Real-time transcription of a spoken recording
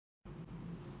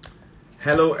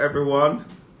Hello everyone.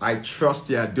 I trust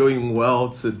you are doing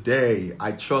well today.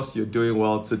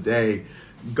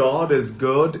 God is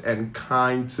good and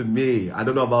kind to me. I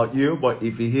don't know about you, but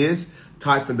if he is,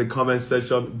 type in the comment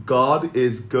section, God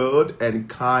is good and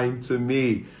kind to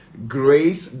me.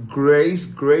 Grace, grace,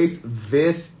 grace.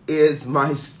 This is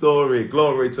my story.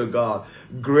 Glory to God.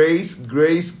 Grace,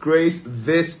 grace, grace.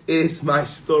 This is my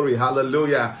story.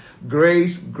 Hallelujah.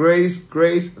 Grace, grace,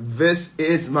 grace. This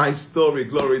is my story.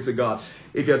 Glory to God.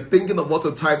 If you're thinking of what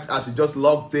to type as you just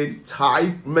logged in,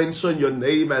 type, mention your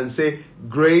name and say,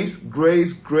 grace,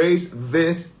 grace, grace.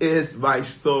 This is my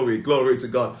story. Glory to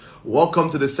God. Welcome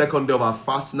to the second day of our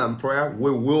fasting and prayer.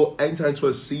 We will enter into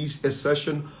a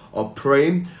session of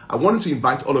praying. I wanted to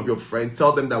invite all of your friends.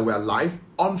 Tell them that we are live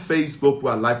on Facebook, we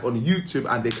are live on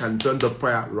YouTube, and they can join the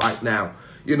prayer right now.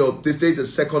 You know, this day is the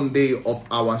second day of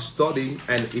our study,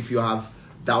 and if you have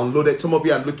downloaded, some of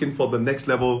you are looking for the next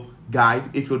level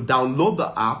guide. If you download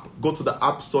the app, go to the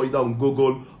App Store, either on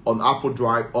Google, on Apple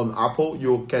Drive, on Apple,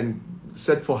 you can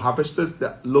search for Harvesters.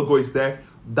 The logo is there.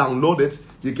 Download it.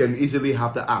 You can easily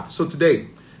have the app. So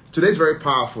today's very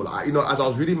powerful. As I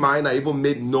was reading mine, I even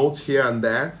made notes here and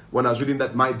there when I was reading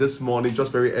that this morning,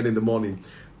 just very early in the morning.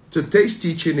 Today's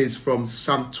teaching is from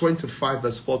Psalm 25,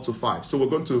 verse 4 to 5. So we're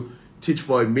going to teach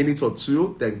for a minute or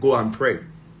two, then go and pray.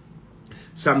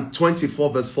 Psalm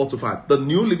 24, verse 4 to 5. The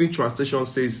New Living Translation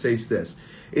says this.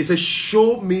 It says,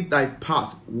 show me thy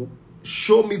path.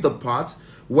 Show me the path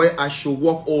where I shall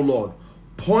walk, O Lord.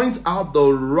 Point out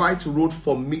the right road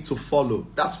for me to follow.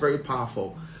 That's very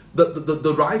powerful.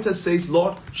 The writer says,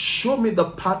 Lord, show me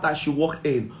the path I should walk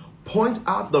in. Point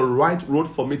out the right road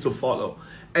for me to follow.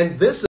 And this